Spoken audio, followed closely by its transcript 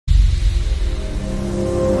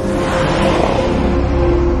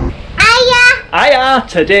are.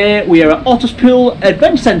 Today we are at Otterspool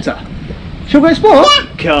Adventure Centre. Shall we go explore? Yeah.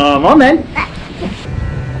 Come on then.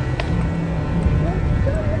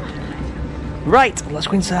 Right, let's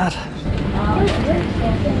go inside.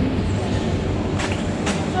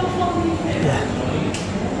 Yeah.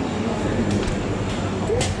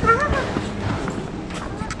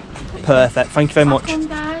 Perfect, thank you very much. Have fun,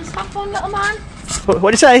 guys. Have fun, little man.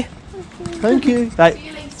 What did you say? Thank you. Right,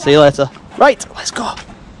 see you later. Right, let's go.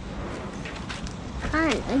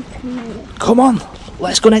 Come on,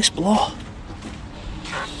 let's go and explore.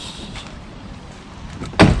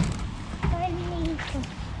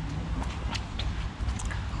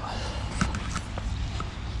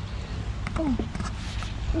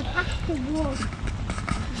 We have to walk.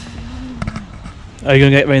 Are you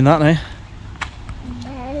going to get around that now?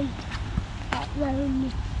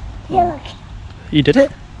 Look. You did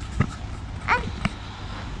it? And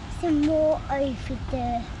some more over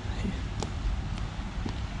there.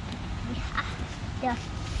 We have to.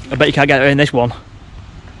 I bet you can't get around this one.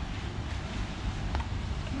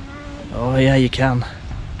 Oh yeah, you can.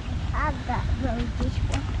 Have that road, this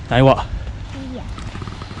one. Now what? Yeah.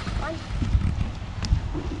 One.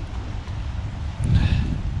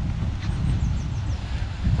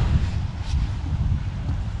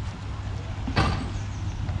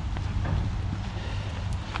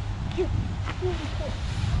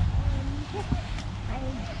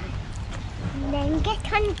 And then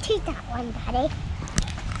get onto that one, Daddy.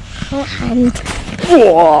 One hand.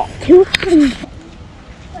 Whoa. Two hands.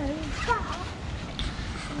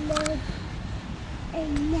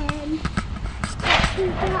 And then do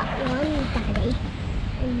that one, Daddy.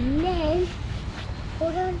 And then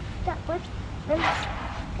hold on to that one.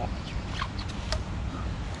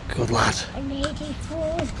 Good lad. And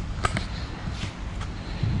 84.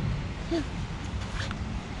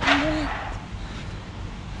 And then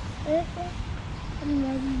perfect. And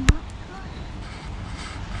then that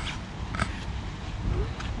one.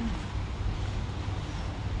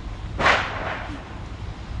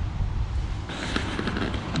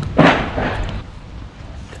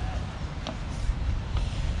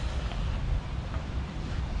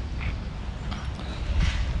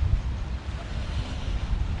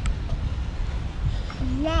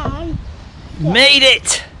 And then Made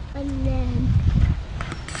it! and then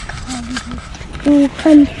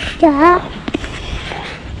open that.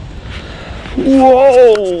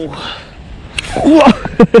 Whoa! Whoa!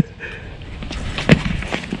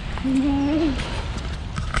 And then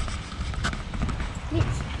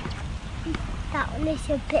that one is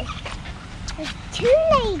a bit. There's two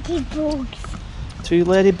ladybugs. Two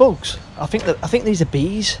ladybugs. I think these are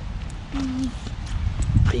bees.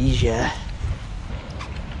 Bees, yeah.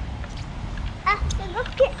 After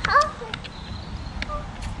look at how.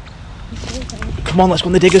 Come on, let's go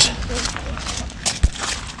on the diggers.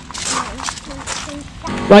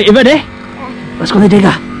 Right, you ready? Let's go on the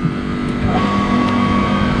digger.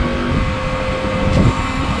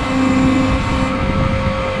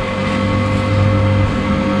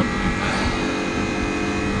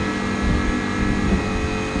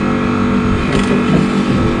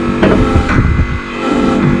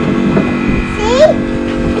 See?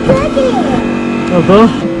 Look at it.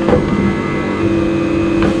 Okay.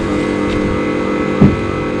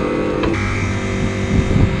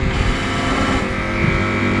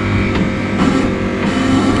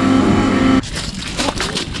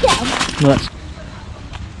 Let's.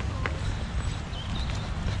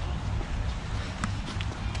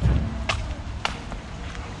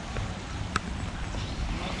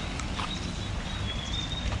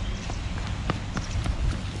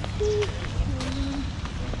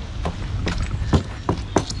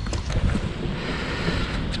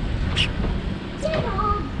 Get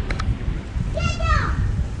on. Get on.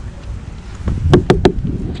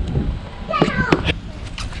 Get on.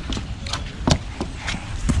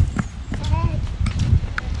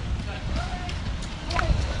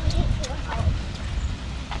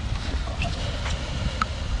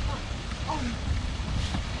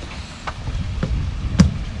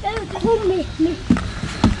 Don't come with me.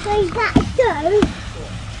 Where's that go?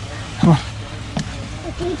 Come on.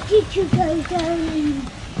 I think you should go down.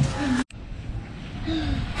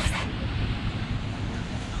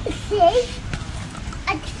 See? I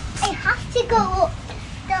have to go up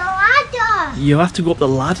the ladder. You have to go up the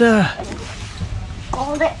ladder.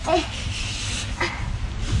 Hold it.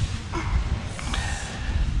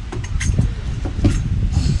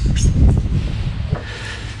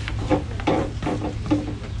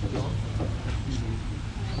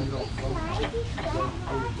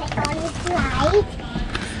 Slide.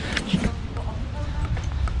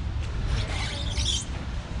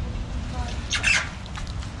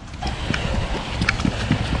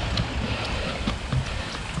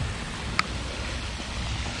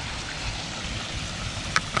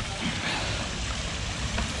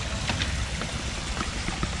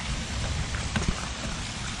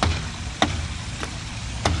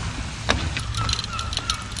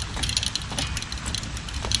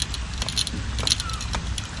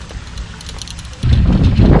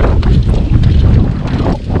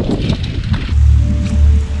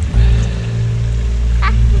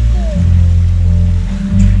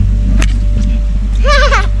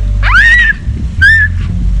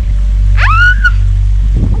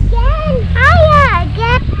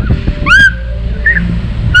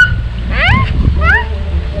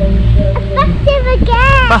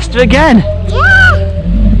 do it again. Yeah.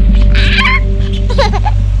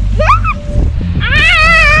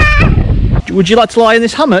 Would you like to lie in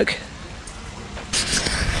this hammock?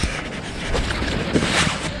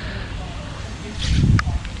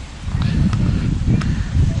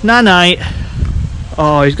 Night night.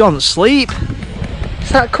 Oh, he's gone to sleep.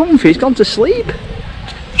 It's that comfy, he's gone to sleep.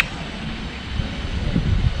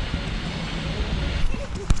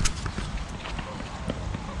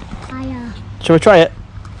 Shall we try it?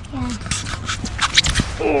 Yeah.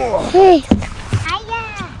 Oh. Hey.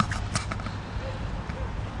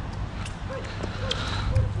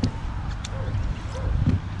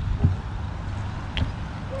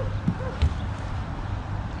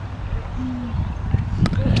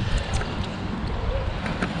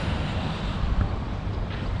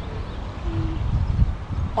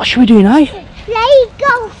 What should we do now? Play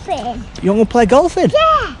golfing. You want to play golfing?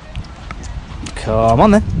 Yeah. Come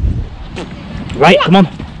on then. Right, come on. I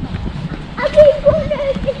think we're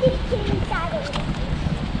going to be Daddy.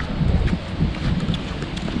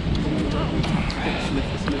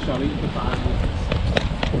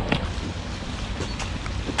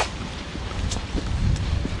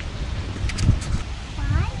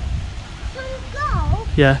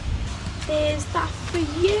 Yeah. There's that for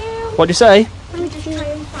you. What'd you say? Let me just try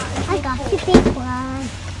and find. I got the big one.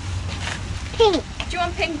 Pink. Do you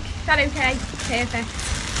want pink? Is that okay? Perfect.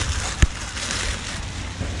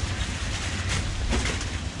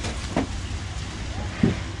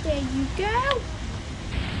 There you go.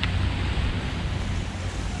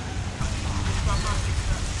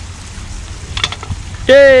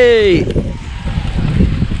 Yay!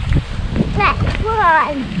 Next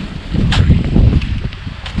one.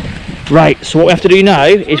 Right, so what we have to do now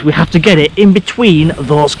is we have to get it in between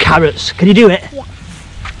those carrots. Can you do it? Yeah.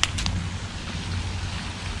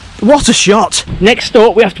 What a shot! Next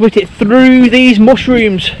up, we have to hit it through these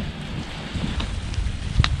mushrooms.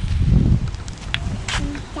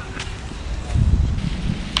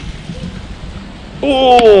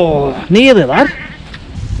 Oh, nearly, lad.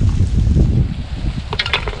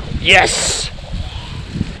 Yes!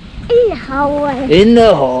 In the hole. In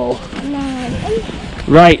the hole. No.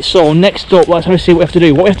 Right, so next up, let's have a see what we have to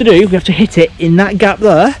do. What we have to do, we have to hit it in that gap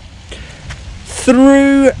there,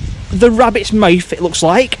 through the rabbit's mouth, it looks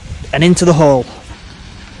like, and into the hole.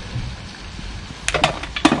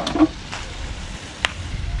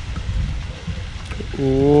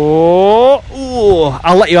 Oh, oh,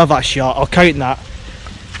 I'll let you have that shot, I'll count that.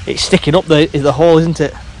 It's sticking up the hole, isn't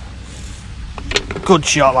it? Good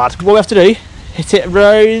shot, lad. What we have to do, hit it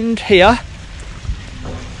round here,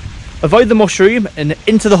 avoid the mushroom and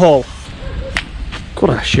into the hole. What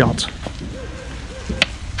a shot.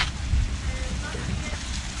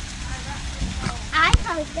 I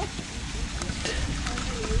found it.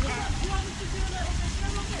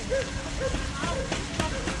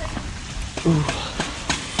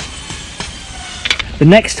 The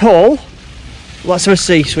next hole, let's have a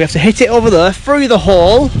see. So we have to hit it over there, through the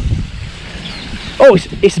hole. Oh,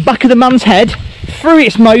 it's the back of the man's head, through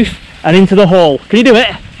its mouth and into the hole. Can you do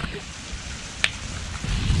it?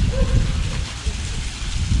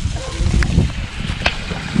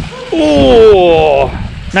 Oh,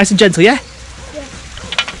 nice and gentle, yeah? Yeah.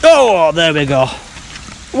 Oh, there we go.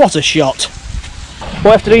 What a shot. What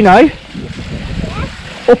I have to do now,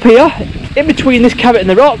 up here, in between this carrot and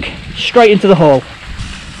the rock, straight into the hole.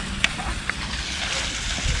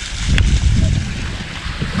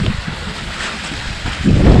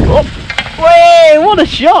 Oh, way, what a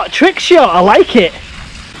shot, trick shot, I like it.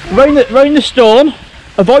 Round the stone,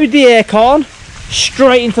 avoid the acorn,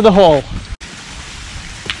 straight into the hole.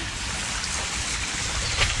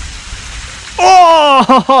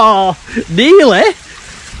 Oh, nearly.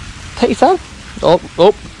 Take your time. Oh,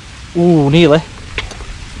 ooh, nearly.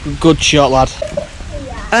 Good shot, lad.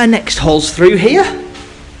 Our next hole's through here.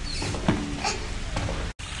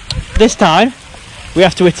 This time, we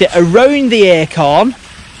have to hit it around the acorn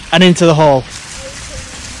and into the hole.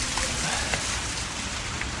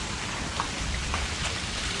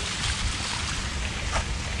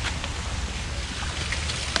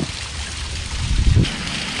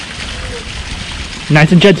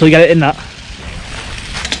 Nice and gentle, get it in that.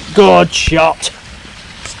 Good shot.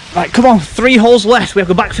 Right, come on, 3 holes left. We have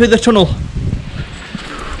to go back through the tunnel.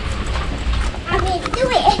 I mean, do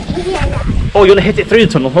it. Yeah. Oh, you want to hit it through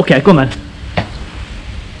the tunnel? Okay, come on then.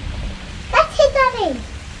 Let's hit that in.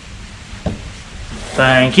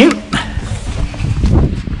 Thank you.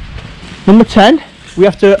 Number 10, we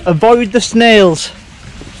have to avoid the snails.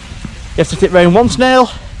 You have to hit round 1 snail,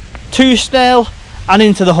 2 snail, and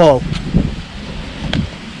into the hole.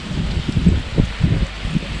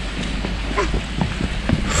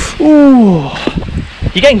 Ooh,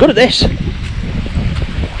 you're getting good at this.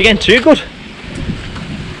 You're getting too good.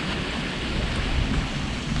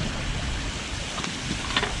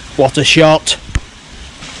 What a shot.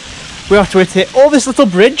 We have to hit it over this little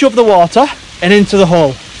bridge over the water and into the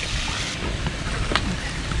hole.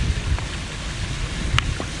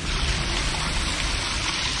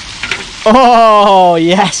 Oh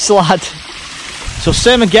yes, lad. So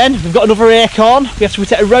same again, we've got another acorn. We have to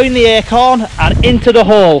hit it around the acorn and into the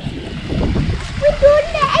hole. We've done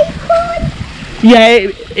the acorn.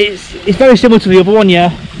 Yeah, it's very similar to the other one,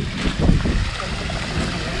 yeah.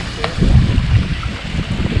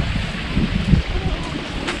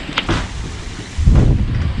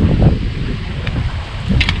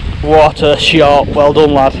 What a shot, well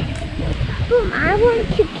done lad. I want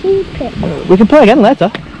to keep it. We can play again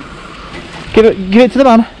later. Give it to the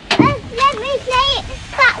man. Let me play it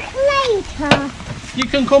back later. You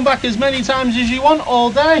can come back as many times as you want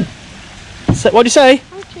all day. What do you say?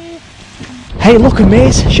 Okay. Hey, look, a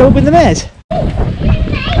maze. Show up in the maze.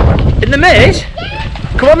 In the maze?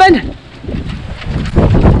 Come on then.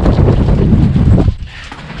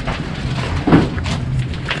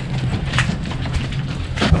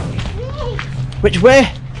 Which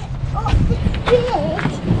way?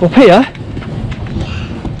 Up here?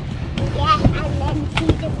 Yeah, and then to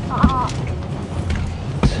the park.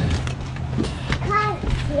 Can't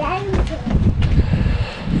see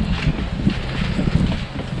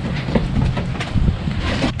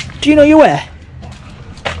Do you know your way?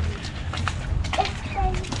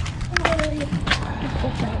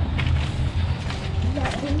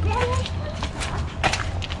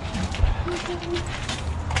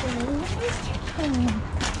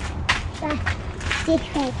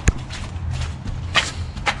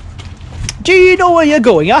 Do you know where you're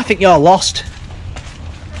going? I think you're lost.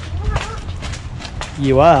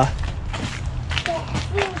 You are.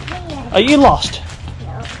 Are you lost?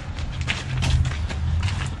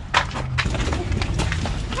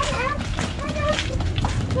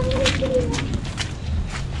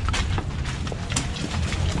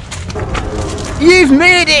 You've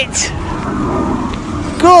made it!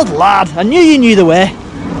 Good lad, I knew you knew the way.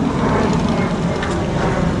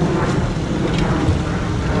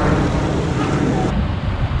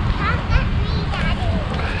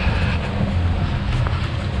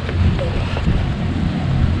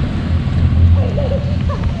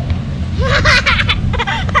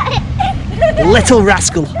 Little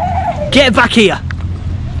rascal, get back here.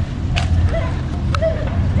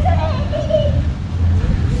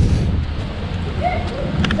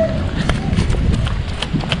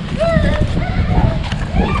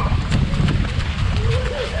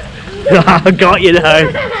 I got you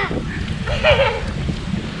now.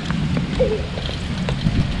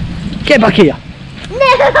 Get back here. No!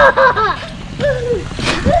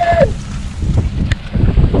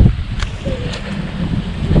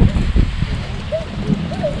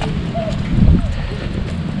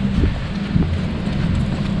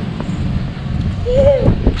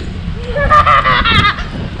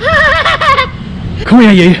 Come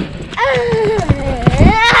here, you.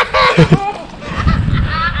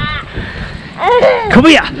 Come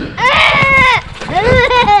here.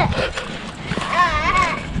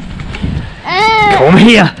 Come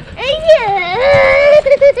here.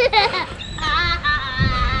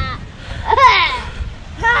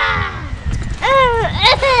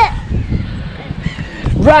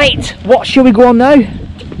 Right, what shall we go on now?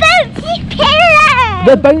 Bouncy pillow!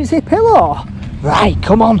 The bouncy pillow. Right,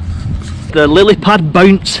 come on. The lily pad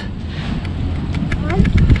bounce.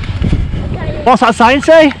 What's that sign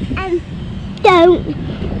say? Don't.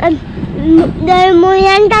 No more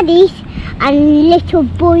and daddies and little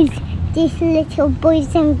boys, just little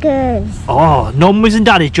boys and girls. Oh, no mummies and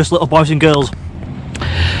daddies, just little boys and girls.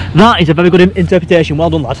 That is a very good interpretation. Well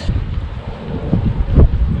done, lad.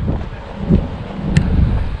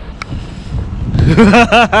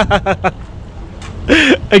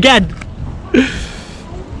 Again.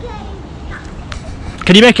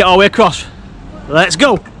 Can you make it all the way across? Let's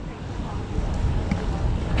go.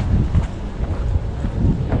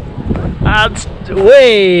 And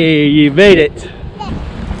away, you made it.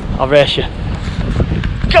 I'll race you.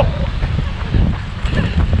 Go.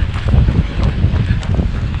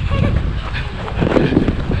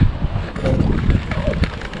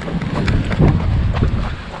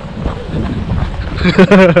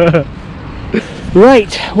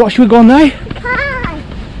 Right, what should we go on now? Cars.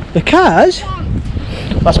 The cars? Yeah.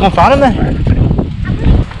 Let's go and find them then.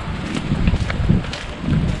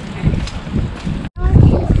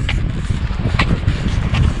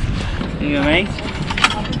 Here you go, mate.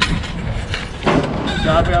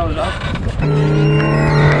 Guardrails up.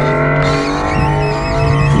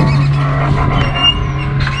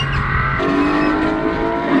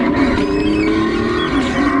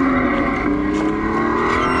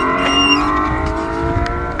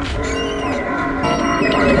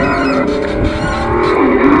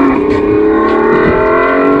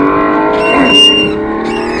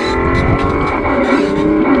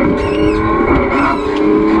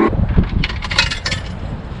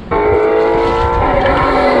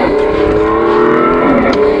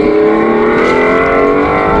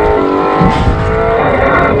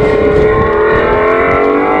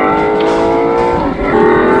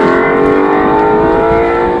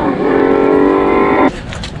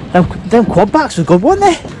 Them quad bikes were good, weren't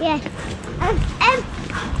they? Yeah.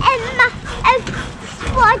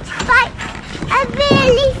 Quad bikes are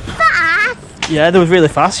really fast. Yeah, they was really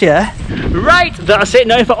fast, yeah. Right, that's it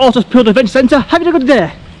now for Otterspool Adventure Centre. Have you had a good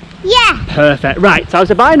day? Yeah. Perfect. Right, so I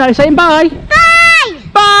say bye now, saying bye. Bye.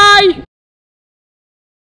 Bye!